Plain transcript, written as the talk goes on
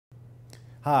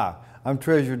Hi, I'm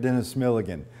Treasurer Dennis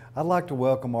Milligan. I'd like to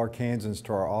welcome Arkansans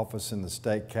to our office in the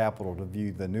state capitol to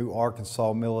view the new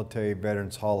Arkansas Military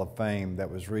Veterans Hall of Fame that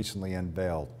was recently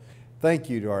unveiled. Thank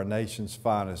you to our nation's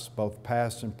finest, both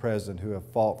past and present, who have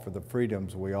fought for the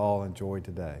freedoms we all enjoy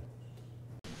today.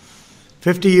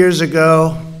 50 years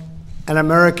ago, an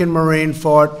American Marine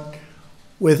fought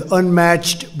with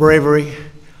unmatched bravery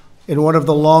in one of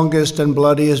the longest and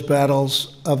bloodiest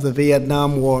battles of the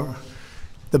Vietnam War,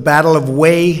 the Battle of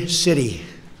Hue City.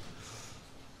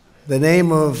 The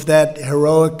name of that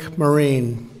heroic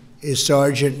Marine is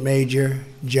Sergeant Major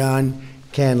John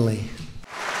Canley.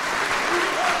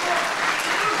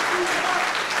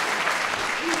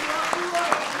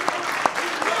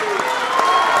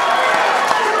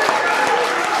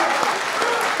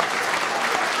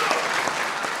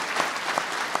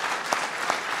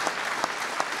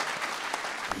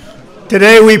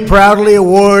 Today we proudly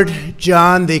award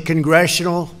John the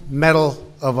Congressional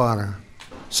Medal of Honor.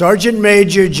 Sergeant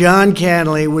Major John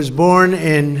Canley was born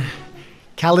in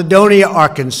Caledonia,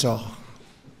 Arkansas.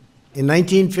 In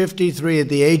 1953, at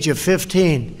the age of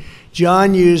 15,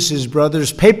 John used his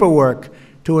brother's paperwork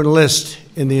to enlist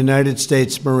in the United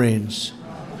States Marines.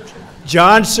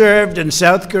 John served in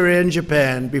South Korea and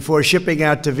Japan before shipping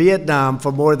out to Vietnam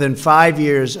for more than 5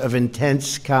 years of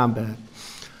intense combat.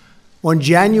 On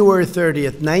January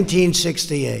 30th,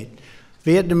 1968,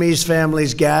 Vietnamese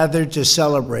families gathered to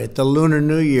celebrate the Lunar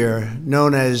New Year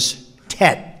known as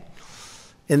Tet.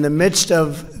 In the midst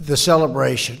of the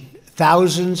celebration,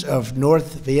 thousands of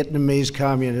North Vietnamese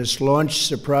communists launched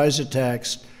surprise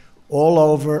attacks all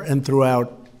over and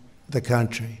throughout the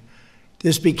country.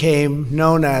 This became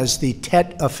known as the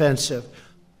Tet Offensive.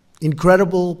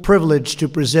 Incredible privilege to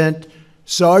present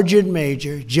Sergeant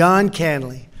Major John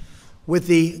Canley with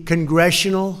the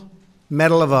Congressional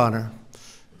Medal of Honor.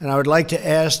 And I would like to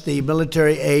ask the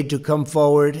military aide to come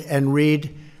forward and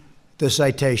read the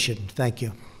citation. Thank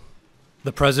you.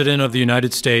 The President of the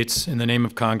United States, in the name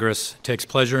of Congress, takes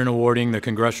pleasure in awarding the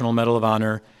Congressional Medal of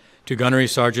Honor to Gunnery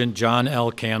Sergeant John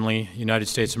L. Canley, United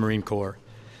States Marine Corps,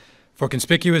 for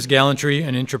conspicuous gallantry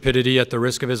and intrepidity at the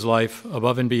risk of his life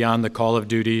above and beyond the call of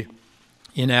duty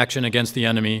in action against the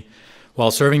enemy while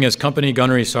serving as Company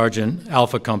Gunnery Sergeant,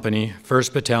 Alpha Company,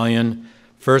 1st Battalion,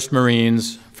 1st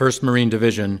Marines, 1st Marine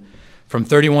Division, from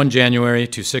 31 January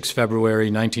to 6 February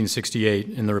 1968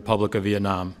 in the Republic of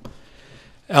Vietnam.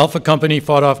 Alpha Company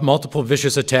fought off multiple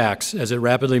vicious attacks as it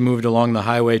rapidly moved along the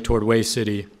highway toward Hue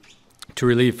City to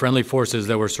relieve friendly forces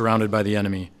that were surrounded by the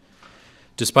enemy.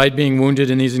 Despite being wounded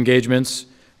in these engagements,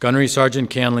 Gunnery Sergeant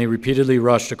Canley repeatedly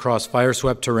rushed across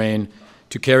fire-swept terrain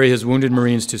to carry his wounded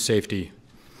Marines to safety.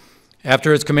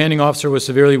 After its commanding officer was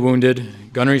severely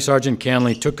wounded, Gunnery Sergeant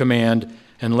Canley took command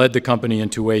and led the company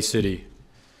into Hue City.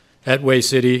 At Hue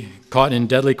City, caught in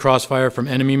deadly crossfire from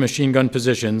enemy machine gun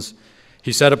positions,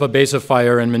 he set up a base of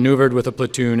fire and maneuvered with a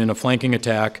platoon in a flanking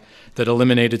attack that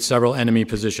eliminated several enemy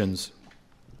positions.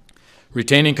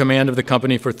 Retaining command of the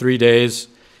company for 3 days,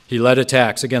 he led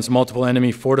attacks against multiple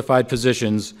enemy fortified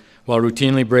positions while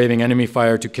routinely braving enemy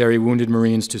fire to carry wounded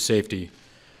Marines to safety.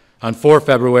 On 4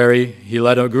 February, he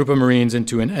led a group of Marines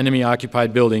into an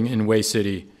enemy-occupied building in Hue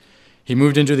City. He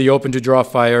moved into the open to draw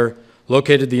fire,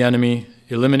 located the enemy,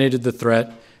 eliminated the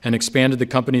threat, and expanded the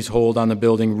company's hold on the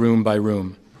building room by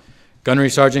room.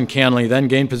 Gunnery Sergeant Canley then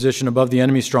gained position above the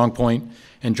enemy strongpoint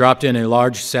and dropped in a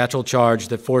large satchel charge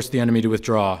that forced the enemy to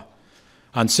withdraw.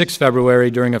 On 6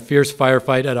 February, during a fierce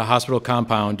firefight at a hospital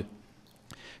compound,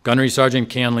 Gunnery Sergeant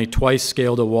Canley twice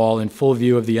scaled a wall in full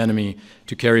view of the enemy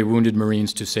to carry wounded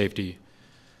Marines to safety.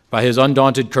 By his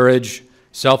undaunted courage,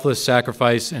 selfless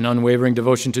sacrifice, and unwavering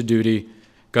devotion to duty,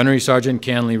 Gunnery Sergeant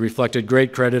Canley reflected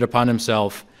great credit upon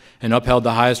himself and upheld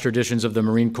the highest traditions of the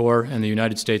Marine Corps and the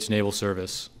United States Naval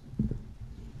Service.